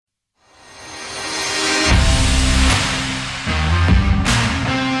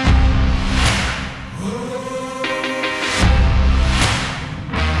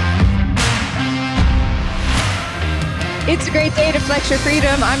It's a great day to flex your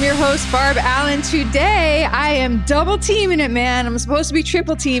freedom. I'm your host, Barb Allen. Today, I am double teaming it, man. I'm supposed to be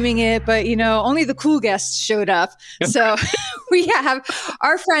triple teaming it, but only the cool guests showed up. So we have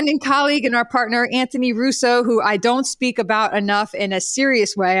our friend and colleague and our partner, Anthony Russo, who I don't speak about enough in a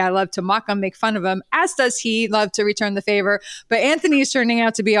serious way. I love to mock him, make fun of him, as does he, love to return the favor. But Anthony is turning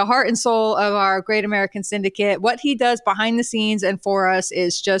out to be a heart and soul of our Great American Syndicate. What he does behind the scenes and for us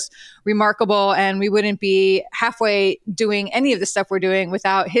is just remarkable, and we wouldn't be halfway doing any of the stuff we're doing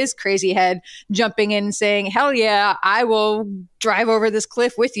without his crazy head jumping in and saying, hell yeah, I will drive over this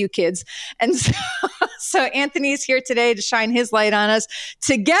cliff with you kids. And so Anthony's here today to shine his light on us.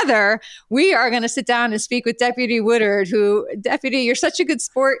 Together, we are going to sit down and speak with Deputy Woodard, who, Deputy, you're such a good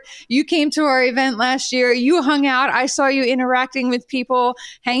sport. You came to our event last year. You hung out. I saw you interacting with people,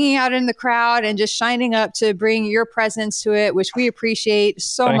 hanging out in the crowd and just shining up to bring your presence to it, which we appreciate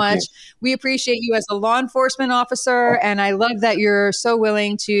so much. We appreciate you as a law enforcement officer. And I love that you're so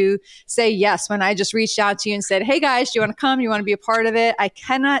willing to say yes when I just reached out to you and said, hey guys, do you want to come? You want to be a part of it? I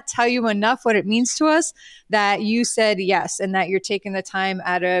cannot tell you enough what it means to us that you said yes and that you're taking the time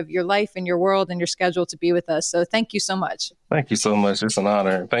out of your life and your world and your schedule to be with us. So thank you so much. Thank you so much. It's an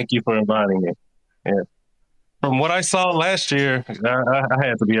honor. Thank you for inviting me. Yeah. From what I saw last year, I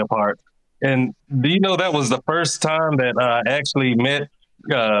had to be a part. And do you know that was the first time that I actually met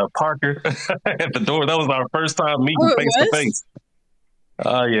Parker at the door? That was our first time meeting face to face.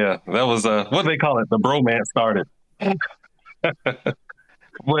 Yeah, that was what do they call it? The bromance started.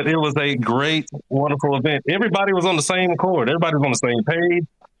 But it was a great, wonderful event. Everybody was on the same accord. Everybody was on the same page.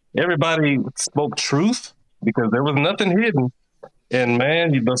 Everybody spoke truth because there was nothing hidden. And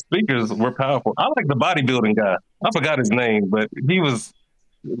man, the speakers were powerful. I like the bodybuilding guy. I forgot his name, but he was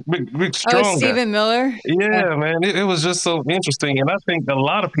big strong. Oh, Stephen Miller? Yeah, man. It was just so interesting. And I think a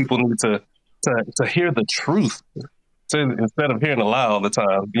lot of people need to hear the truth instead of hearing a lie all the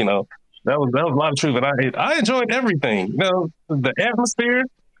time. That was a lot of truth, and I enjoyed everything. The atmosphere,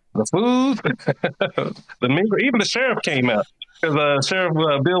 the food, the mingle. Even the sheriff came out because Sheriff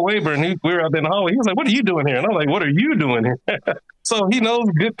Bill Wayburn. We were out there in the hallway. He was like, "What are you doing here?" And I was like, "What are you doing here?" So he knows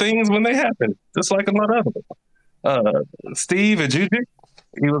good things when they happen, just like a lot of others. Steve Ajujic,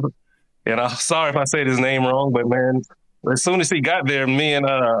 he was, and I'm sorry if I said his name wrong, but man, as soon as he got there, me and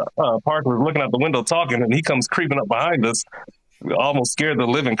Parker was looking out the window talking, and he comes creeping up behind us. We almost scared the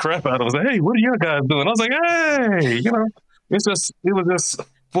living crap out of us. Hey, what are you guys doing? I was like, hey, it was just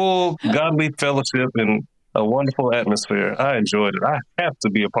full godly fellowship and a wonderful atmosphere. I enjoyed it. I have to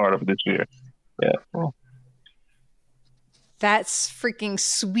be a part of it this year. Yeah. That's freaking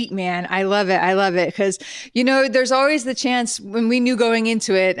sweet, man. I love it. I love it. Because, there's always the chance when we knew going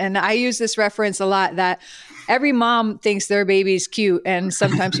into it, and I use this reference a lot, that every mom thinks their baby's cute. And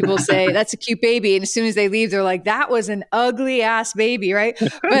sometimes people say, that's a cute baby. And as soon as they leave, they're like, that was an ugly ass baby, right?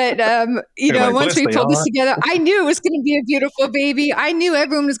 But, once we pulled this together, I knew it was going to be a beautiful baby. I knew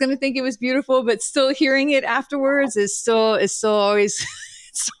everyone was going to think it was beautiful, but still hearing it afterwards is still always,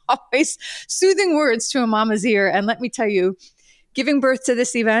 it's always soothing words to a mama's ear. And let me tell you, giving birth to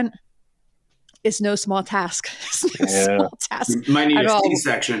this event is no small task. Small task. You might need a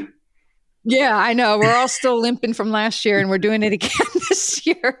C-section. Yeah, I know. We're all still limping from last year and we're doing it again this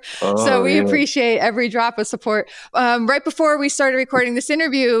year. So we appreciate every drop of support. Right before we started recording this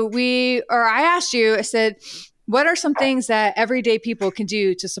interview, I asked you, I said, what are some things that everyday people can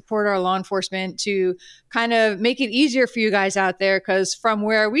do to support our law enforcement to kind of make it easier for you guys out there? Because from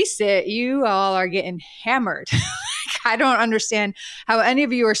where we sit, you all are getting hammered. I don't understand how any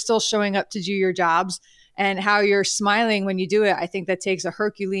of you are still showing up to do your jobs and how you're smiling when you do it. I think that takes a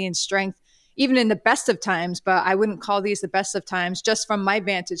Herculean strength, even in the best of times, but I wouldn't call these the best of times just from my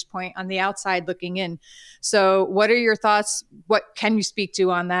vantage point on the outside looking in. So what are your thoughts? What can you speak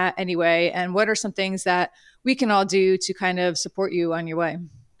to on that anyway? And what are some things that we can all do to kind of support you on your way?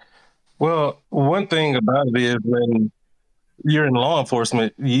 Well, one thing about it is when you're in law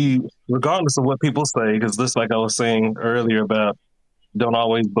enforcement, you, regardless of what people say, because just like I was saying earlier about don't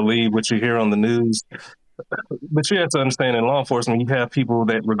always believe what you hear on the news. But you have to understand in law enforcement, you have people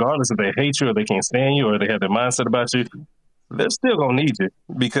that regardless if they hate you or they can't stand you or they have their mindset about you, they're still going to need you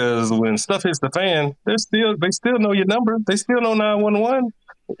because when stuff hits the fan, they still know your number. They still know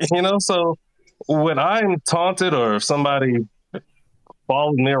 911, so when I'm taunted or if somebody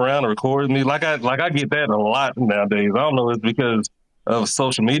follows me around or records me, like I get that a lot nowadays. I don't know if it's because of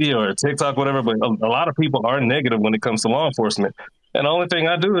social media or TikTok, whatever, but a lot of people are negative when it comes to law enforcement. And the only thing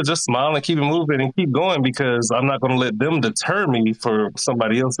I do is just smile and keep it moving and keep going because I'm not going to let them deter me for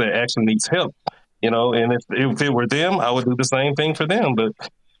somebody else that actually needs help. And if it were them, I would do the same thing for them. But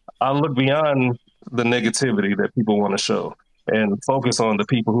I look beyond the negativity that people want to show and focus on the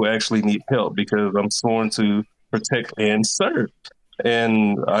people who actually need help, because I'm sworn to protect and serve.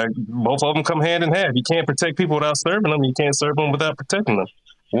 And both of them come hand in hand. You can't protect people without serving them. You can't serve them without protecting them.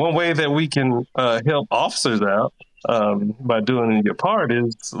 One way that we can help officers out by doing your part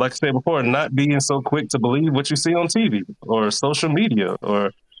is, like I said before, not being so quick to believe what you see on TV or social media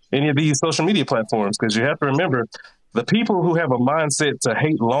or any of these social media platforms. Because you have to remember, the people who have a mindset to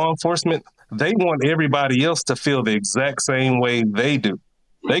hate law enforcement, they want everybody else to feel the exact same way they do.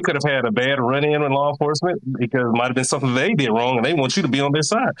 They could have had a bad run-in with law enforcement because it might have been something they did wrong and they want you to be on their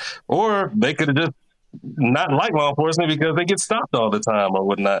side. Or they could have just not like law enforcement because they get stopped all the time or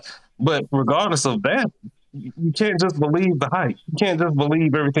whatnot. But regardless of that, you can't just believe the hype. You can't just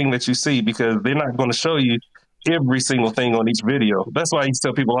believe everything that you see, because they're not going to show you every single thing on each video. That's why I used to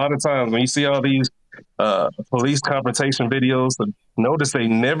tell people a lot of times, when you see all these police confrontation videos, notice they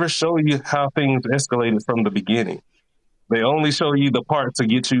never show you how things escalated from the beginning. They only show you the part to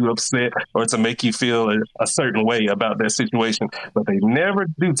get you upset or to make you feel a certain way about that situation, but they never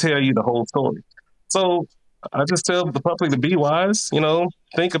do tell you the whole story. So I just tell the public to be wise,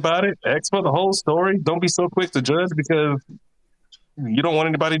 think about it, ask for the whole story. Don't be so quick to judge, because you don't want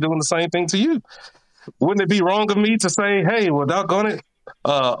anybody doing the same thing to you. Wouldn't it be wrong of me to say, hey, well, doggone it,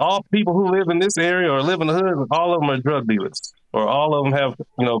 all people who live in this area or live in the hood, all of them are drug dealers, or all of them have,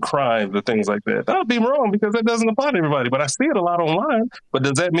 crimes or things like that? That would be wrong, because that doesn't apply to everybody. But I see it a lot online. But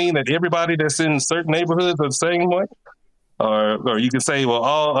does that mean that everybody that's in certain neighborhoods are the same way? Or you can say, well,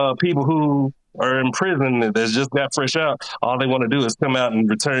 all people who are in prison that's just got fresh out, all they want to do is come out and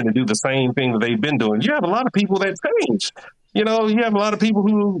return to do the same thing that they've been doing. You have a lot of people that change. You have a lot of people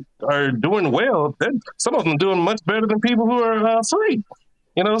who are doing well. Some of them doing much better than people who are free.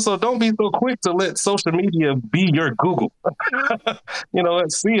 So don't be so quick to let social media be your Google.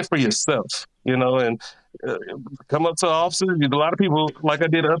 See it for yourself, and come up to officers. A lot of people, like I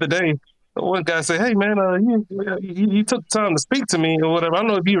did the other day, one guy said, hey, man, you took time to speak to me or whatever. I don't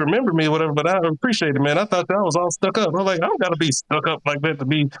know if you remember me or whatever, but I appreciate it, man. I thought that I was all stuck up. I'm like, I don't got to be stuck up like that to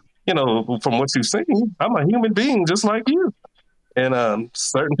be, from what you've seen. I'm a human being just like you. And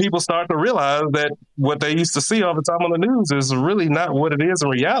certain people start to realize that what they used to see all the time on the news is really not what it is in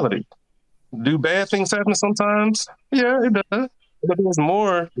reality. Do bad things happen sometimes? Yeah, it does. But there's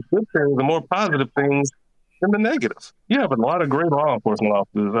more good things and more positive things than the negative. You have a lot of great law enforcement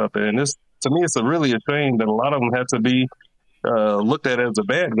officers out there. And to me, it's really a shame that a lot of them have to be looked at as a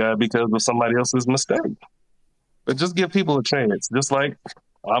bad guy because of somebody else's mistake. But just give people a chance. Just like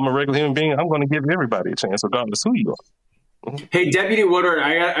I'm a regular human being, I'm going to give everybody a chance, regardless who you are. Hey, Deputy Woodard,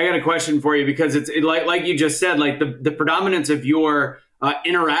 I got a question for you, because it's like you just said, like the predominance of your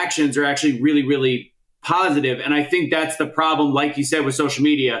interactions are actually really, really positive. And I think that's the problem, like you said, with social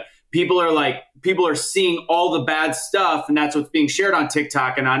media. People are seeing all the bad stuff, and that's what's being shared on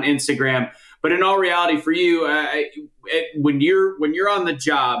TikTok and on Instagram. But in all reality, for you, when you're on the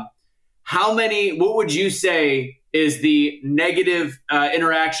job, what would you say is the negative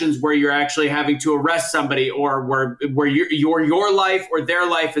interactions where you're actually having to arrest somebody, or where your life or their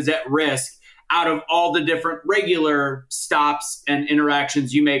life is at risk, out of all the different regular stops and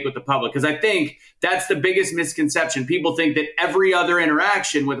interactions you make with the public? Because I think that's the biggest misconception. People think that every other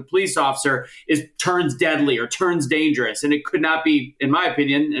interaction with a police officer turns deadly or turns dangerous. And it could not be, in my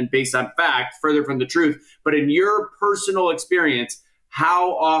opinion, and based on fact, further from the truth. But in your personal experience,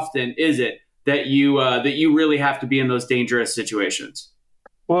 how often is it that you really have to be in those dangerous situations?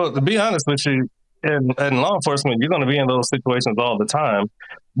 Well, to be honest with you, in law enforcement, you're going to be in those situations all the time.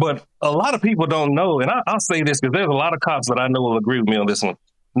 But a lot of people don't know, and I'll say this because there's a lot of cops that I know will agree with me on this one.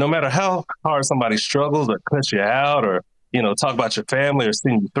 No matter how hard somebody struggles or cuts you out or, talk about your family or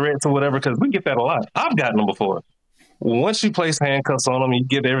send you threats or whatever, because we get that a lot. I've gotten them before. Once you place handcuffs on them, you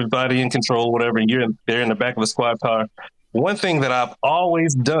get everybody in control, whatever, and they're in the back of the squad car. One thing that I've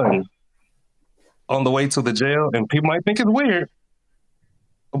always done on the way to the jail, and people might think it's weird,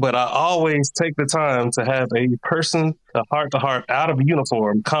 but I always take the time to have a heart-to-heart, out of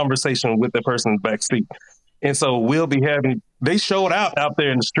uniform conversation with the person's backseat. And so we'll be they showed out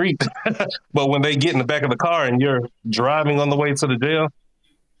there in the street, but when they get in the back of the car and you're driving on the way to the jail,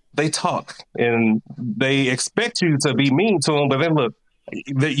 they talk and they expect you to be mean to them, but then look,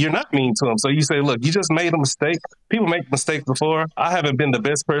 you're not mean to them. So you say, look, you just made a mistake. People make mistakes before. I haven't been the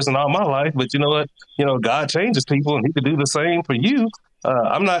best person all my life, but you know what? God changes people, and he could do the same for you.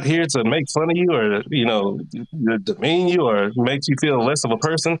 I'm not here to make fun of you or, demean you or make you feel less of a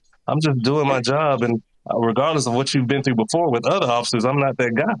person. I'm just doing my job. And regardless of what you've been through before with other officers, I'm not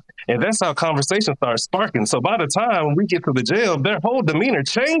that guy. And that's how conversation starts sparking. So by the time we get to the jail, their whole demeanor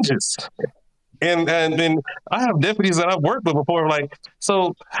changes. And then I have deputies that I've worked with before. Like,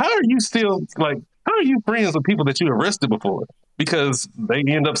 so how are you friends with people that you arrested before? Because they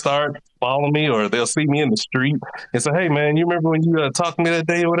end up start following me, or they'll see me in the street and say, "Hey, man, you remember when you talked to me that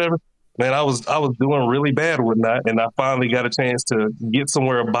day or whatever?" Man, I was doing really bad with that, and I finally got a chance to get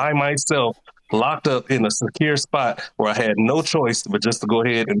somewhere by myself, locked up in a secure spot where I had no choice but just to go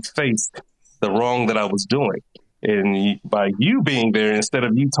ahead and face the wrong that I was doing. And by you being there, instead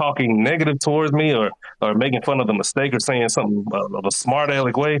of you talking negative towards me or making fun of the mistake or saying something of a smart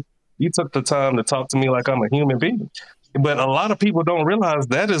aleck way, you took the time to talk to me like I'm a human being. But a lot of people don't realize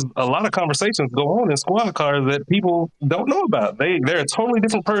that is a lot of conversations go on in squad cars that people don't know about. They're a totally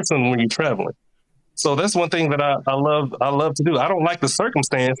different person when you're traveling. So that's one thing that I love to do. I don't like the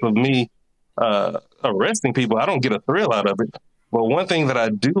circumstance of me arresting people. I don't get a thrill out of it. But one thing that I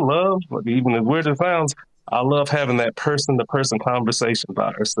do love, even as weird as it sounds, I love having that person-to-person conversation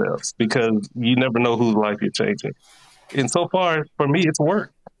by ourselves, because you never know whose life you're changing. And so far, for me, it's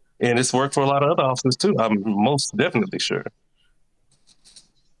worked. And it's worked for a lot of other officers too. I'm most definitely sure.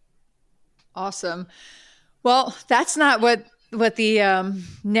 Awesome. Well, that's not what the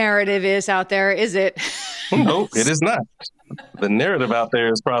narrative is out there, is it? No, it is not. The narrative out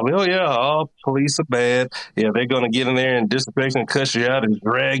there is probably, oh yeah, all police are bad. Yeah, they're going to get in there and disrespect and cuss you out and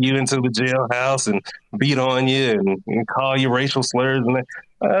drag you into the jailhouse and beat on you and call you racial slurs.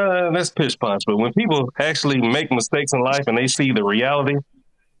 And that's pish posh. But when people actually make mistakes in life and they see the reality,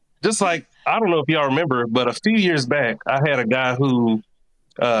 just like, I don't know if y'all remember, but a few years back, I had a guy who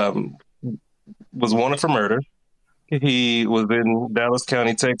was wanted for murder. He was in Dallas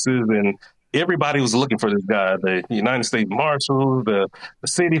County, Texas, and everybody was looking for this guy. The United States Marshals, the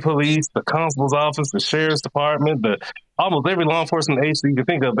city police, the constable's office, the sheriff's department, almost every law enforcement agency you could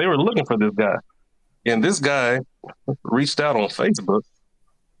think of, they were looking for this guy. And this guy reached out on Facebook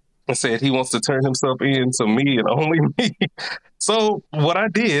and said he wants to turn himself in to me and only me. So what I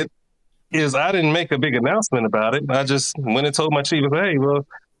did is I didn't make a big announcement about it. I just went and told my chief, hey, well,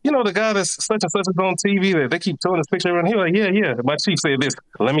 you know, the guy that's such and such is on TV that they keep showing this picture around. He was like, yeah. My chief said this.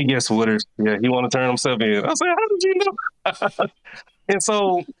 Let me guess, Woodard. Yeah, he want to turn himself in. I said, how did you know? And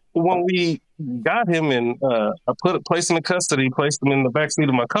so when we got him and I placed him in custody, placed him in the backseat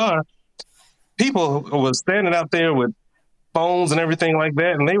of my car, people was standing out there with phones and everything like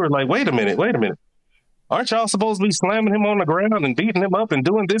that. And they were like, wait a minute. Aren't y'all supposed to be slamming him on the ground and beating him up and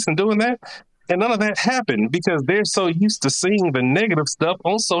doing this and doing that? And none of that happened because they're so used to seeing the negative stuff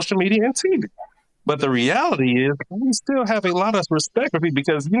on social media and TV. But the reality is we still have a lot of respect for people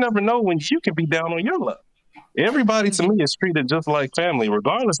because you never know when you can be down on your luck. Everybody to me is treated just like family,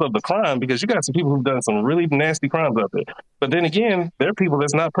 regardless of the crime, because you got some people who've done some really nasty crimes out there. But then again, there are people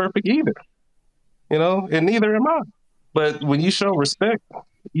that's not perfect either, you know, and neither am I. But when you show respect,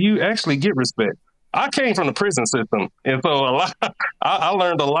 you actually get respect. I came from the prison system, and so I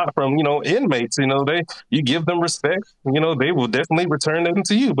learned a lot from, you know, inmates. You know, you give them respect, you know, they will definitely return them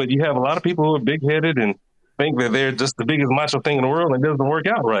to you. But you have a lot of people who are big-headed and think that they're just the biggest macho thing in the world, and it doesn't work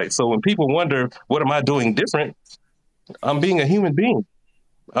out right. So when people wonder, what am I doing different? I'm being a human being.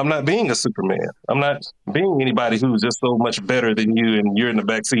 I'm not being a Superman. I'm not being anybody who's just so much better than you, and you're in the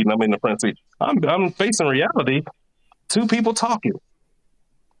back seat and I'm in the front seat. I'm facing reality, two people talking,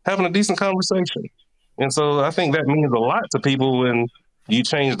 having a decent conversation. And so I think that means a lot to people when you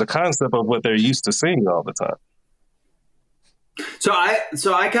change the concept of what they're used to seeing all the time. So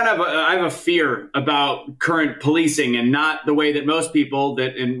I kind of I have a fear about current policing, and not the way that most people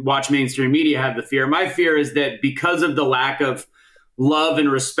that watch mainstream media have the fear. My fear is that because of the lack of love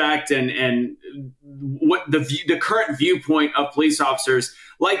and respect and what the current viewpoint of police officers,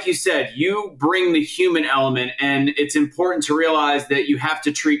 like you said, you bring the human element, and it's important to realize that you have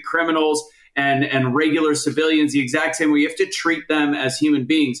to treat criminals and regular civilians the exact same way. You have to treat them as human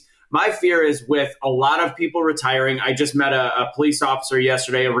beings. My fear is with a lot of people retiring. I just met a police officer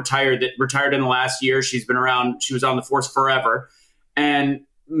yesterday, retired in the last year. She's been around. She was on the force forever. And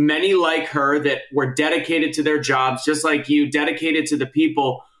many like her that were dedicated to their jobs, just like you, dedicated to the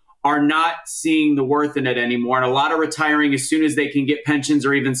people, are not seeing the worth in it anymore. And a lot are retiring as soon as they can get pensions,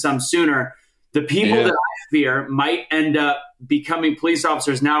 or even some sooner. The people that I fear might end up becoming police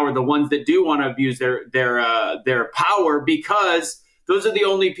officers now are the ones that do want to abuse their power, because those are the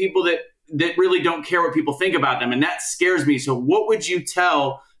only people that really don't care what people think about them. And that scares me. So what would you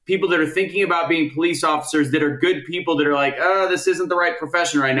tell people that are thinking about being police officers, that are good people, that are like, oh, this isn't the right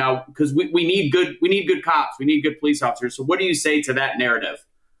profession right now, because we need good cops. We need good police officers. So what do you say to that narrative?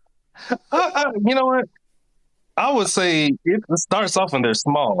 You know what? I would say it starts off when they're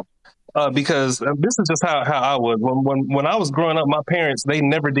small. because this is just how I was. When I was growing up, my parents, they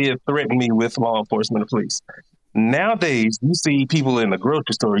never did threaten me with law enforcement or police. Nowadays, you see people in the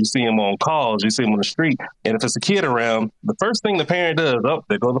grocery store, you see them on calls, you see them on the street. And if it's a kid around, the first thing the parent does,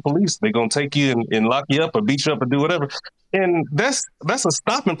 they go to the police. They're going to take you and lock you up or beat you up or do whatever. And that's a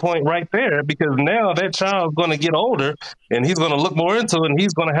stopping point right there, because now that child's going to get older and he's going to look more into it and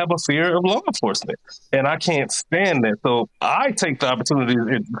he's going to have a fear of law enforcement. And I can't stand that. So I take the opportunity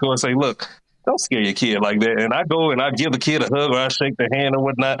to go and say, look, don't scare your kid like that. And I go and I give the kid a hug or I shake their hand or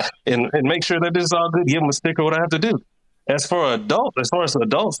whatnot and make sure that this is all good, give them a sticker, what I have to do. As far as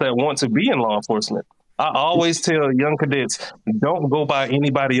adults that want to be in law enforcement, I always tell young cadets, don't go by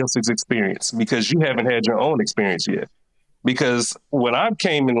anybody else's experience, because you haven't had your own experience yet. Because when I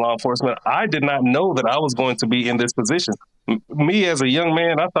came in law enforcement, I did not know that I was going to be in this position. Me as a young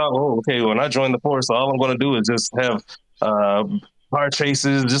man, I thought, okay, when I joined the force, all I'm going to do is just have car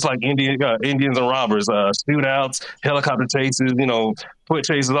chases, just like Indians and robbers, shootouts, helicopter chases, foot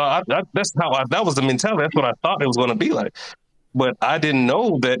chases. That was the mentality. That's what I thought it was going to be like. But I didn't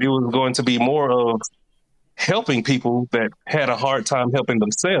know that it was going to be more of helping people that had a hard time helping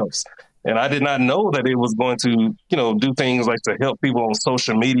themselves. And I did not know that it was going to, do things like to help people on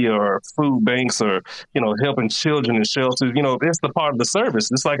social media or food banks or, helping children in shelters. It's the part of the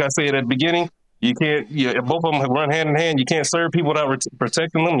service. It's like I said at the beginning. You can't, both of them run hand in hand. You can't serve people without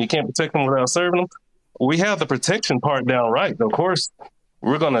protecting them. You can't protect them without serving them. We have the protection part down right. Of course,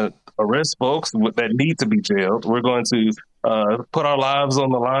 we're going to arrest folks that need to be jailed. We're going to put our lives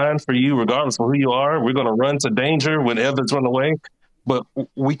on the line for you, regardless of who you are. We're going to run to danger when others run away. But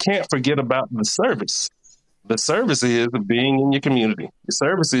we can't forget about the service. The service is being in your community. The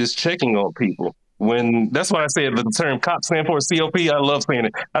service is checking on people. That's why I said the term COP stands for COP. I love saying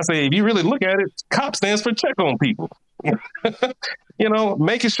it. I say, if you really look at it, COP stands for check on people.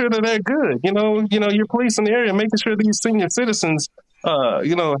 Making sure that they're good. Your police in the area, making sure these senior citizens,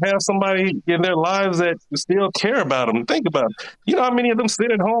 have somebody in their lives that still care about them. Think about it. You know how many of them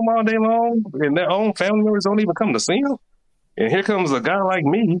sit at home all day long and their own family members don't even come to see them? And here comes a guy like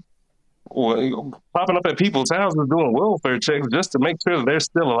me, popping up at people's houses doing welfare checks just to make sure that they're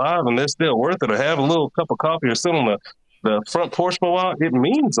still alive and they're still worth it, or have a little cup of coffee or sit on the front porch for a while. It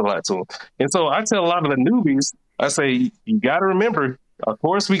means a lot to them. And so I tell a lot of the newbies, I say, you got to remember, of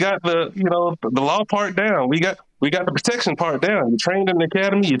course, we got the law part down. We got the protection part down. You're trained in the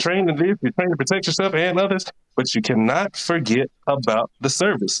academy. You're trained in this. You're trained to protect yourself and others. But you cannot forget about the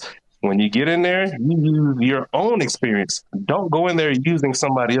service. When you get in there, you use your own experience. Don't go in there using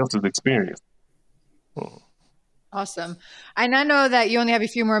somebody else's experience. Awesome. And I know that you only have a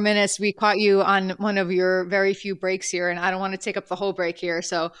few more minutes. We caught you on one of your very few breaks here, and I don't want to take up the whole break here.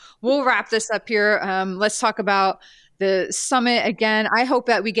 So we'll wrap this up here. Let's talk about the summit again. I hope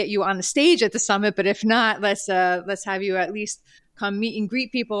that we get you on the stage at the summit, but if not, let's have you at least come meet and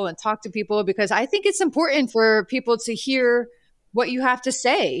greet people and talk to people, because I think it's important for people to hear what you have to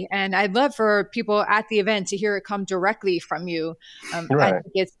say. And I'd love for people at the event to hear it come directly from you. Right. I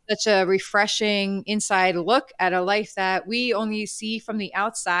think it's such a refreshing inside look at a life that we only see from the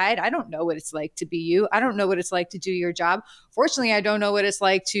outside. I don't know what it's like to be you. I don't know what it's like to do your job. Fortunately, I don't know what it's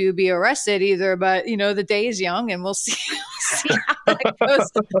like to be arrested either, but the day is young and we'll see how that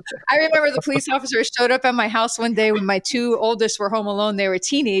goes. I remember the police officer showed up at my house one day when my two oldest were home alone. They were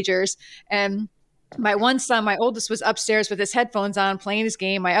teenagers, and my one son, my oldest, was upstairs with his headphones on playing his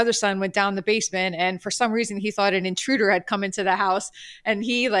game. My other son went down the basement, and for some reason he thought an intruder had come into the house, and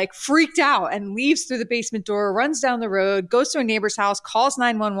he freaked out and leaves through the basement door, runs down the road, goes to a neighbor's house, calls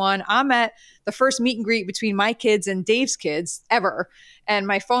 911. I'm at the first meet and greet between my kids and Dave's kids ever. And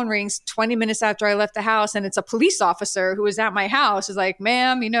my phone rings 20 minutes after I left the house, and it's a police officer who was at my house. He's like,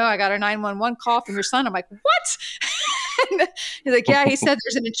 ma'am, I got a 911 call from your son. I'm like, what? And he's like, yeah, he said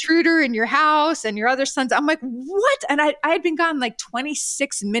there's an intruder in your house and your other son's. I'm like, what? And I had been gone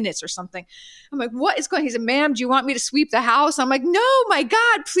 26 minutes or something. I'm like, what is going on? He said, ma'am, do you want me to sweep the house? I'm like, no, my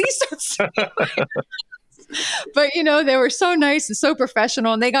God, please don't sweep. But, they were so nice and so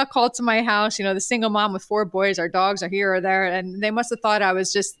professional, and they got called to my house, the single mom with 4 boys, our dogs are here or there. And they must've thought I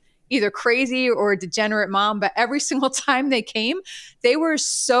was just either crazy or a degenerate mom. But every single time they came, they were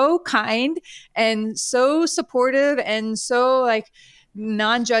so kind and so supportive and so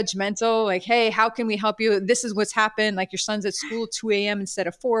non-judgmental. Hey, how can we help you? This is what's happened. Your son's at school 2 a.m. instead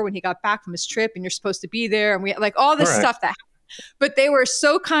of 4 when he got back from his trip, and you're supposed to be there. And we all this stuff that happened. But they were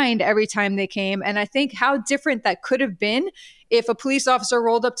so kind every time they came. And I think how different that could have been if a police officer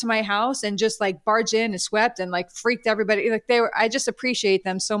rolled up to my house and just barged in and swept and freaked everybody. I just appreciate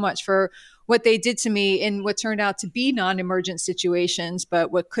them so much for what they did to me in what turned out to be non-emergent situations,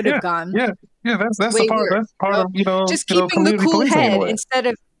 but what could have gone. Yeah. That's the part. Worse, that's part of just keeping the cool head anyway. instead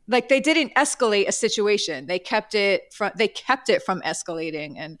of like they didn't escalate a situation. They kept it from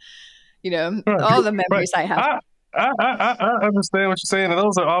escalating, and all the memories I have. I understand what you're saying. And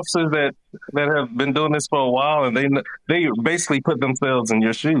those are officers that have been doing this for a while, and they basically put themselves in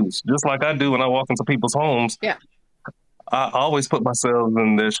your shoes, just like I do when I walk into people's homes. Yeah, I always put myself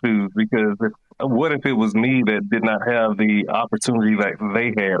in their shoes, because what if it was me that did not have the opportunity that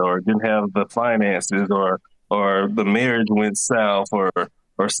they had, or didn't have the finances, or the marriage went south, or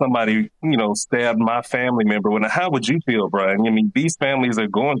somebody, stabbed my family member. How would you feel, Bryan? I mean, these families are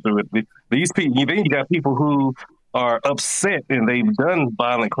going through it. These people, then you got people who are upset and they've done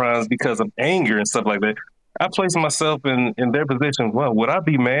violent crimes because of anger and stuff like that. I place myself in their position. Well, would I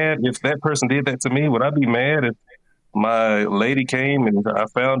be mad if that person did that to me? Would I be mad if my lady came and I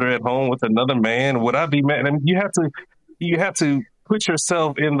found her at home with another man? Would I be mad? I mean, you have to put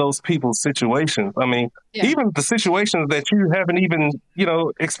yourself in those people's situations. I mean, even the situations that you haven't even,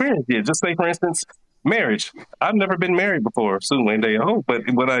 experienced yet. Just say, for instance, marriage. I've never been married before, soon one day I hope. But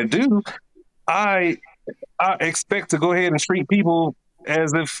what I do, I expect to go ahead and treat people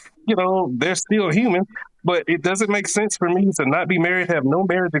as if, they're still human. But it doesn't make sense for me to not be married, have no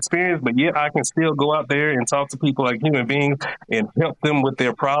marriage experience, but yet I can still go out there and talk to people like human beings and help them with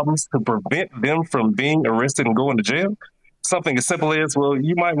their problems to prevent them from being arrested and going to jail. Something as simple as, well,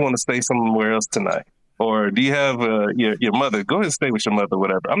 you might want to stay somewhere else tonight. Or do you have your mother? Go ahead and stay with your mother,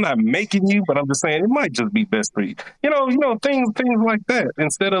 whatever. I'm not making you, but I'm just saying it might just be best for you. Things like that.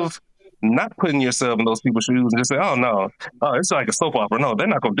 Instead of not putting yourself in those people's shoes and just say, oh, no, it's like a soap opera. No, they're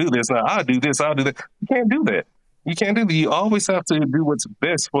not going to do this. Now, I'll do this, I'll do that. You can't do that. You can't do that. You always have to do what's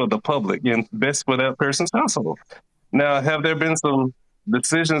best for the public and best for that person's household. Now, have there been some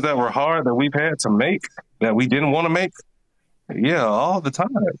decisions that were hard that we've had to make that we didn't want to make? Yeah, all the time.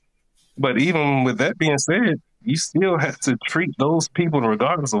 But even with that being said, you still have to treat those people,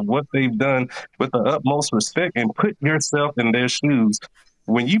 regardless of what they've done, with the utmost respect and put yourself in their shoes.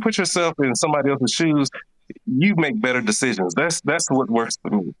 When you put yourself in somebody else's shoes, you make better decisions. That's what works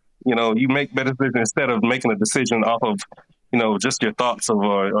for me. You make better decisions instead of making a decision off of, just your thoughts of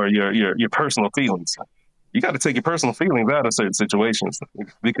or your personal feelings. You got to take your personal feelings out of certain situations,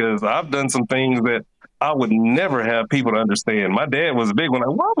 because I've done some things that I would never have people to understand. My dad was a big one.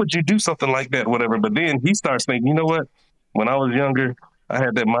 Like, why would you do something like that, whatever? But then he starts thinking, you know what? When I was younger, I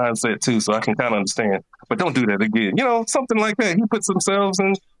had that mindset too, so I can kind of understand. But don't do that again. Something like that. He puts themselves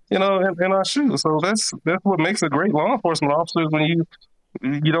in our shoes. So that's what makes a great law enforcement officer, when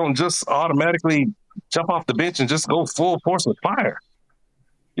you don't just automatically jump off the bench and just go full force with fire.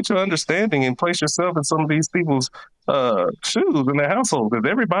 Get your understanding and place yourself in some of these people's shoes in their household, because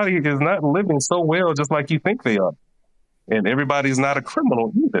everybody is not living so well just like you think they are. And everybody's not a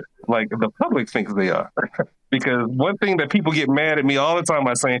criminal either, like the public thinks they are. Because one thing that people get mad at me all the time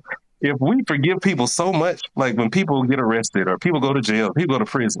by saying, if we forgive people so much, like when people get arrested or people go to jail, people go to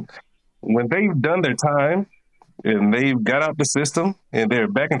prison, when they've done their time and they've got out the system and they're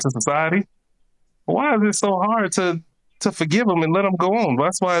back into society, why is it so hard to forgive them and let them go on?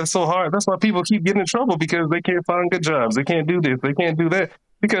 That's why it's so hard. That's why people keep getting in trouble, because they can't find good jobs. They can't do this. They can't do that.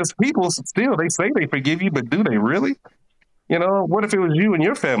 Because people still, they say they forgive you, but do they really? What if it was you and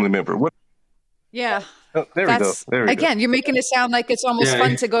your family member? Yeah. Oh, there we go. Again, you're making it sound like it's almost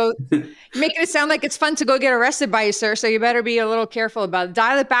fun to go. You're making it sound like it's fun to go get arrested by you, sir. So you better be a little careful about it.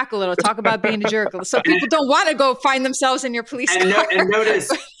 Dial it back a little. Talk about being a jerk. So people don't want to go find themselves in your police car. And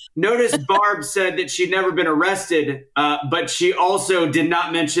notice Barb said that she'd never been arrested, but she also did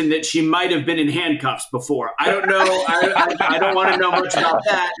not mention that she might have been in handcuffs before. I don't know. I don't want to know much about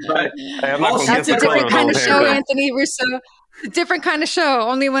that. But that's a different kind of show, Anthony Russo. A different kind of show.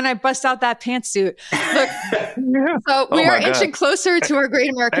 Only when I bust out that pantsuit. Look, so we are inching closer to our Great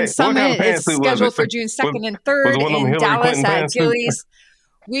American Summit. It's scheduled for June 2nd and 3rd in Dallas at Gilley's.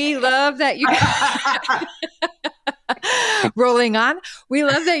 We love that you rolling on. We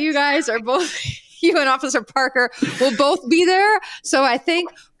love that you guys are both, you and Officer Parker will both be there. So I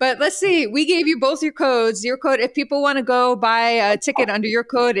think, but let's see, we gave you both your codes. Your code, if people want to go buy a ticket under your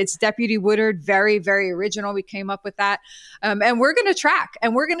code, it's Deputy Woodard. Very, very original. We came up with that. And we're going to track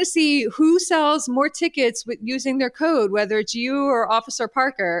and we're going to see who sells more tickets with using their code, whether it's you or Officer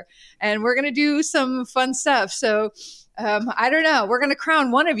Parker. And we're going to do some fun stuff. So I don't know. We're going to crown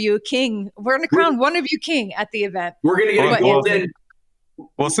one of you king. We're going to crown one of you king at the event. We're going to get a golden.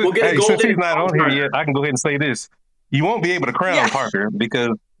 Well, since he's not on here yet, I can go ahead and say this: you won't be able to crown Parker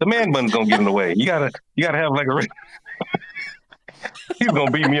because the man bun's going to get in the way. You gotta have like a. He's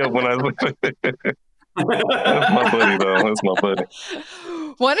gonna beat me up when I. That's my buddy, though. That's my buddy.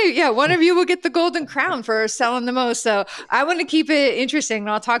 One of you will get the golden crown for selling the most. So I want to keep it interesting, and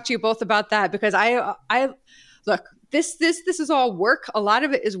I'll talk to you both about that because I look. This is all work. A lot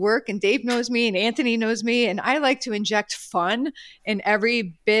of it is work, and Dave knows me and Anthony knows me, and I like to inject fun in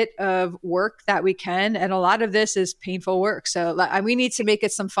every bit of work that we can, and a lot of this is painful work. So we need to make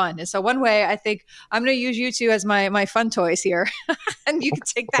it some fun. And so one way, I think I'm going to use you two as my fun toys here, and you can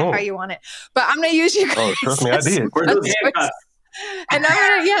take that how you want it. But I'm going to use you guys. Oh, trust me, I did. And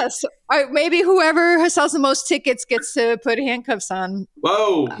I'm gonna maybe whoever sells the most tickets gets to put handcuffs on.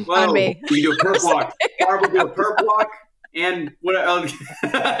 Whoa! On me. We do a perp walk. Barb will do a perp walk, and what?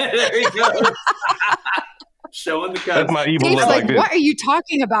 There you go. Showing the cuts. That's my evil Dave's look like this. What are you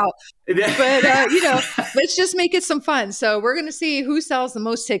talking about? But let's just make it some fun. So we're gonna see who sells the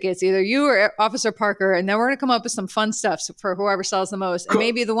most tickets, either you or Officer Parker, and then we're gonna come up with some fun stuff for whoever sells the most. Cool. And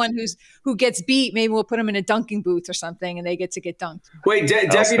maybe the one who gets beat, maybe we'll put them in a dunking booth or something, and they get to get dunked. Wait,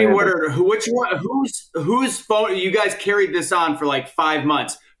 Deputy Woodard, which one? Whose phone? You guys carried this on for like 5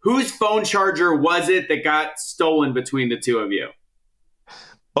 months. Whose phone charger was it that got stolen between the two of you?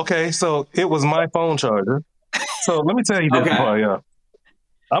 Okay, so it was my phone charger. So let me tell you this part, y'all.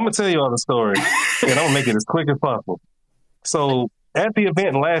 I'm going to tell you all the story, and I'm going to make it as quick as possible. So at the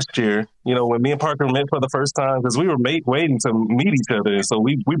event last year, when me and Parker met for the first time, because we were waiting to meet each other. So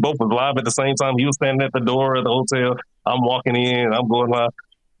we both was live at the same time. He was standing at the door of the hotel. I'm walking in. I'm going live,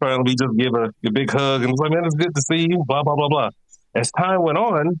 trying to just give a big hug. And it's like, man, it's good to see you, blah, blah, blah, blah. As time went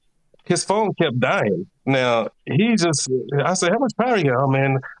on, his phone kept dying. Now, I said, how much power you got? Oh,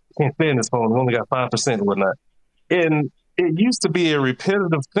 man, I can't stand this phone. We only got 5% and whatnot. And it used to be a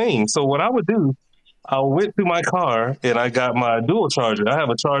repetitive thing. So what I would do, I went to my car and I got my dual charger. I have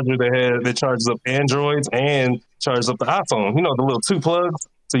a charger that charges up Androids and charges up the iPhone. The little 2 plugs.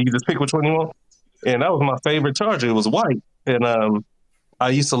 So you just pick which one you want. And that was my favorite charger. It was white. And I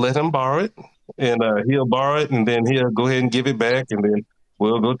used to let him borrow it. And he'll borrow it and then he'll go ahead and give it back. And then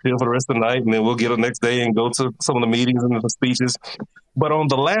we'll go chill for the rest of the night. And then we'll get the next day and go to some of the meetings and the speeches. But on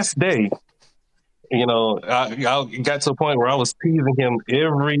the last day, I got to a point where I was teasing him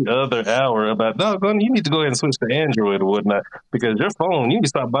every other hour about, doggone, you need to go ahead and switch to Android or whatnot, because your phone, you need to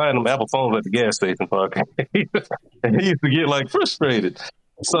stop buying them Apple phones at the gas station, Parker. And he used to get frustrated.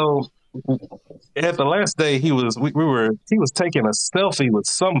 So at the last day, he was taking a selfie with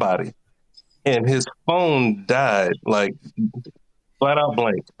somebody, and his phone died, flat out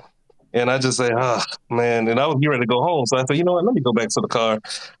blank. And I just say, man. And I was getting ready to go home. So I said, you know what? Let me go back to the car.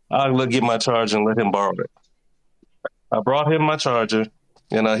 I'll get my charger and let him borrow it. I brought him my charger.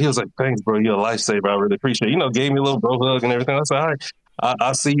 And he was like, thanks, bro. You're a lifesaver. I really appreciate it. Gave me a little bro hug and everything. I said, all right,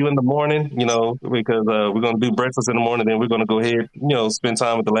 I'll see you in the morning, because we're going to do breakfast in the morning. Then we're going to go ahead, spend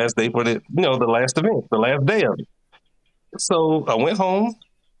time with the last day for the last event, the last day of it. So I went home,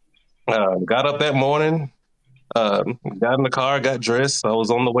 got up that morning, got in the car, got dressed. I was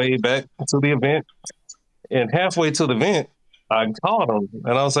on the way back to the event, and halfway to the event, I called him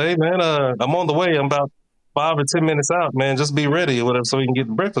and I was like, hey man, I'm on the way. I'm about 5 or 10 minutes out, man. Just be ready or whatever so we can get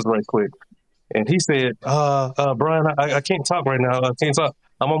the breakfast right quick. And he said, Bryan, I can't talk right now. I can't talk.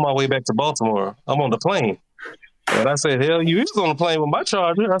 I'm on my way back to Baltimore. I'm on the plane. And I said, hell, you was on the plane with my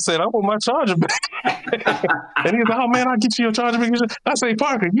charger. I said, I want my charger back. And he said, oh man, I'll get you your charger back. I say,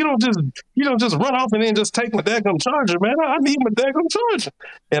 Parker, you don't just run off and then just take my daggum charger, man. I need my daggum charger.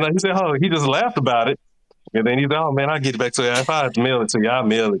 And he said, he just laughed about it. And then he said, oh man, I'll get it back to you. If I have to mail it to you, I'll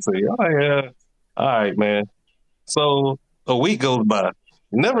mail it to you. Oh yeah. All right, man. So a week goes by.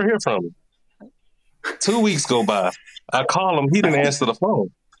 Never hear from him. 2 weeks go by. I call him. He didn't answer the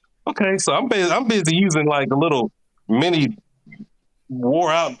phone. Okay, so I'm busy using the little mini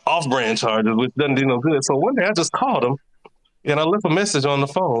wore out off-brand chargers, which doesn't do no good. So one day I just called him and I left a message on the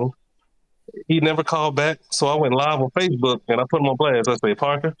phone. He never called back. So I went live on Facebook and I put him on blast. I say,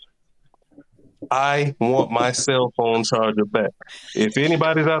 Parker, I want my cell phone charger back. If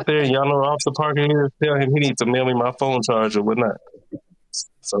anybody's out there and y'all know Officer Parker here, tell him he needs to mail me my phone charger or whatnot.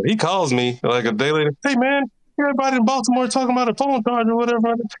 So he calls me a day later. Hey man, everybody in Baltimore talking about a phone charger or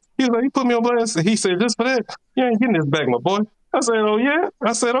whatever. He was like, he put me on blast. He said, just for that, you ain't getting this back, my boy. I said, oh yeah?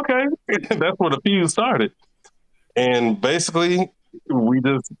 I said, okay. That's where the feud started. And basically, we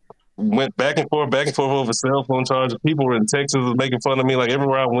just went back and forth over cell phone chargers. People were in Texas making fun of me,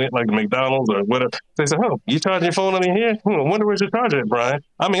 everywhere I went, McDonald's or whatever. They said, you charging your phone on in here? I wonder where's your charger at, Bryan?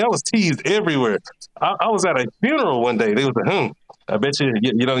 I mean, I was teased everywhere. I was at a funeral one day. They was like, I bet you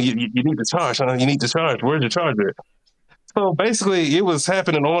need to charge, huh? You need to charge. Where's your charger? So basically, it was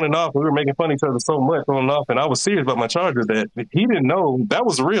happening on and off. We were making fun of each other so much on and off, and I was serious about my charger that he didn't know that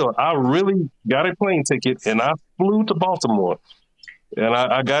was real. I really got a plane ticket, and I flew to Baltimore. And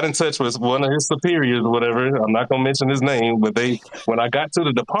I got in touch with one of his superiors or whatever. I'm not going to mention his name, but when I got to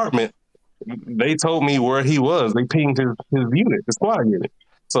the department, they told me where he was. They pinged his unit, his squad unit.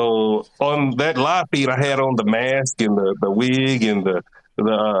 So on that live feed, I had on the mask and the wig and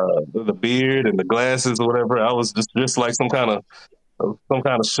the beard and the glasses or whatever. I was just like some kind of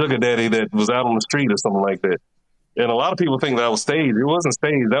sugar daddy that was out on the street or something like that. And a lot of people think that was staged. It wasn't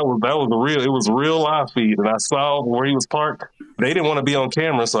staged. That was a real live feed. And I saw where he was parked. They didn't want to be on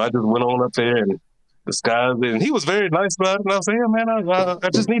camera, so I just went on up there and disguised it. And he was very nice about it. And I was like, yeah, man, I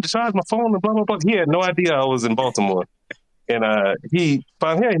just need to charge my phone and blah, blah, blah. He had no idea I was in Baltimore. And he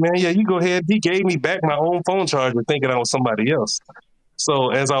found, hey, man, yeah, you go ahead. He gave me back my own phone charger thinking I was somebody else. So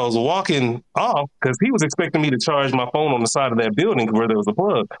as I was walking off, because he was expecting me to charge my phone on the side of that building where there was a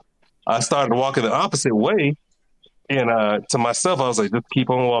plug, I started walking the opposite way. And to myself, I was like, just keep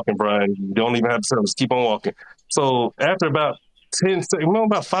on walking, Bryan. You don't even have to tell, just keep on walking. So after about 10 seconds,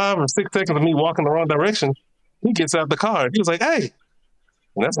 about 5 or 6 seconds of me walking the wrong direction, he gets out the car. He was like, hey.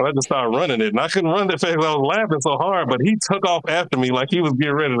 And that's when I just started running it. And I couldn't run that fast. I was laughing so hard, but he took off after me like he was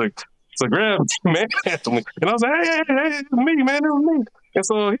getting ready to grab man after me. And I was like, hey, it's me, man, it was me. And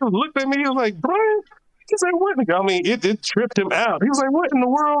so he looked at me, he was like, Bryan? He said, what? I mean, it tripped him out. He was like, what in the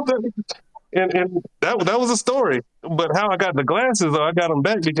world? And that was a story. But how I got the glasses, though, I got them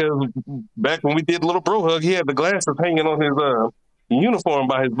back because back when we did Little Bro Hug, he had the glasses hanging on his uniform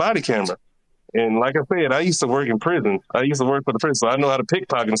by his body camera. And like I said, I used to work in prison. I used to work for the prison, so I know how to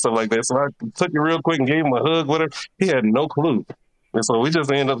pickpocket and stuff like that. So I took it real quick and gave him a hug, whatever. He had no clue. And so we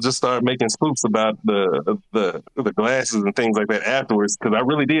just ended up started making spooks about the glasses and things like that afterwards because I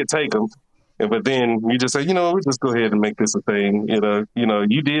really did take them. But then you just say, we just go ahead and make this a thing.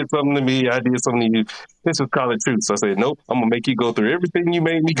 You did something to me, I did something to you. Let's just call it truth. So I said, nope, I'm going to make you go through everything you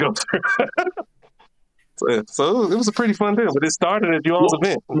made me go through. So it was a pretty fun deal, but it started at y'all's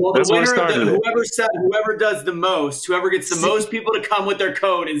event. Well, that's the where it started. Whoever does the most, whoever gets the most people to come with their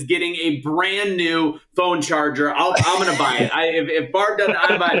code is getting a brand new phone charger. I'm going to buy it. If Barb doesn't,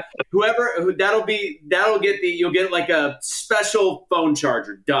 I buy it. You'll get like a special phone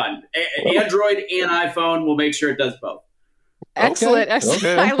charger. Done. Android and iPhone. We'll make sure it does both. Excellent.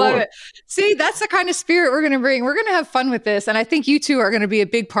 Okay, I love it. See, that's the kind of spirit we're going to bring. We're going to have fun with this. And I think you two are going to be a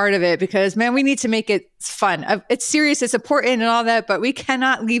big part of it because, man, we need to make it fun. It's serious, it's important and all that, but we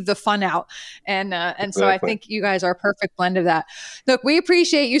cannot leave the fun out. And so I think you guys are a perfect blend of that. Look, we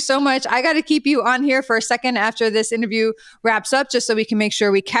appreciate you so much. I got to keep you on here for a second after this interview wraps up, just so we can make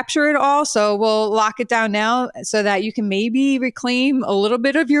sure we capture it all. So we'll lock it down now so that you can maybe reclaim a little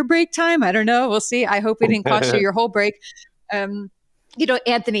bit of your break time. I don't know. We'll see. I hope it didn't cost you your whole break.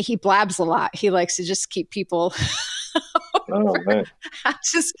 Anthony, he blabs a lot. He likes to just keep people. I'm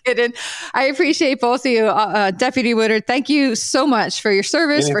just kidding. I appreciate both of you. Deputy Woodard, thank you so much for your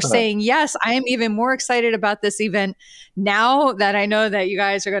service, for saying yes. I am even more excited about this event now that I know that you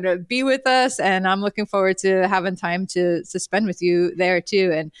guys are going to be with us, and I'm looking forward to having time to spend with you there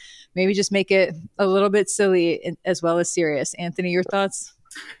too, and maybe just make it a little bit silly as well as serious. Anthony, your thoughts?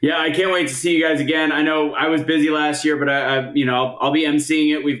 Yeah, I can't wait to see you guys again. I know I was busy last year, but I'll be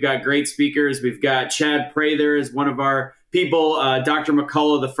emceeing it. We've got great speakers. We've got Chad Prather is one of our people, Dr.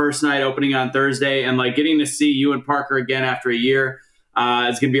 McCullough the first night opening on Thursday, and getting to see you and Parker again after a year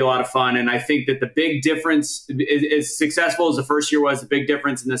is going to be a lot of fun. And I think that the big difference, as successful as the first year was, the big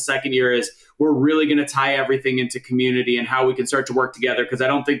difference in the second year is we're really going to tie everything into community and how we can start to work together, because I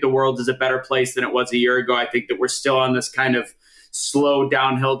don't think the world is a better place than it was a year ago. I think that we're still on this kind of slow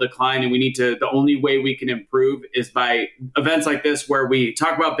downhill decline, and the only way we can improve is by events like this, where we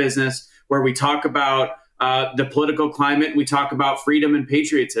talk about business, where we talk about the political climate, we talk about freedom and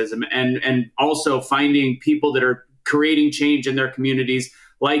patriotism, and also finding people that are creating change in their communities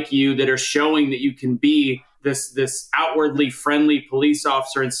like you, that are showing that you can be this outwardly friendly police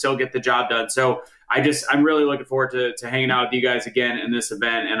officer and still get the job done. So I'm really looking forward to hanging out with you guys again in this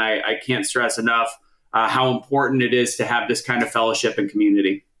event, and I can't stress enough how important it is to have this kind of fellowship and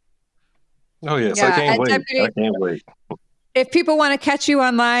community. Oh, yes. Yeah, I can't wait. If people want to catch you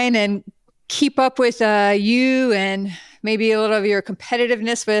online and keep up with you and maybe a little of your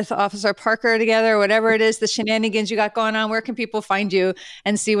competitiveness with Officer Parker together, whatever it is, the shenanigans you got going on, where can people find you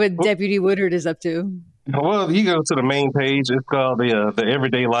and see what Deputy Woodard is up to? Well, you go to the main page. It's called the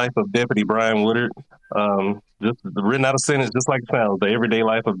Everyday Life of Deputy Bryan Woodard. Just written out a sentence, just like it sounds, the everyday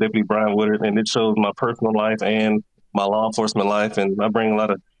life of Deputy Bryan Woodard, and it shows my personal life and my law enforcement life, and I bring a lot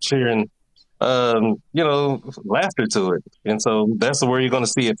of cheer and laughter to it. And so that's where you're going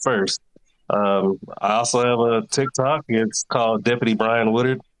to see it first. I also have a TikTok. It's called Deputy Bryan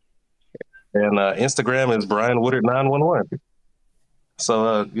Woodard. And Instagram is Bryan Woodard 911.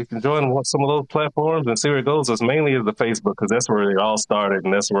 So you can join some of those platforms and see where it goes. It's mainly the Facebook, because that's where it all started,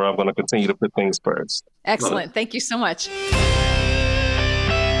 and that's where I'm going to continue to put things first. Excellent. Thank you so much.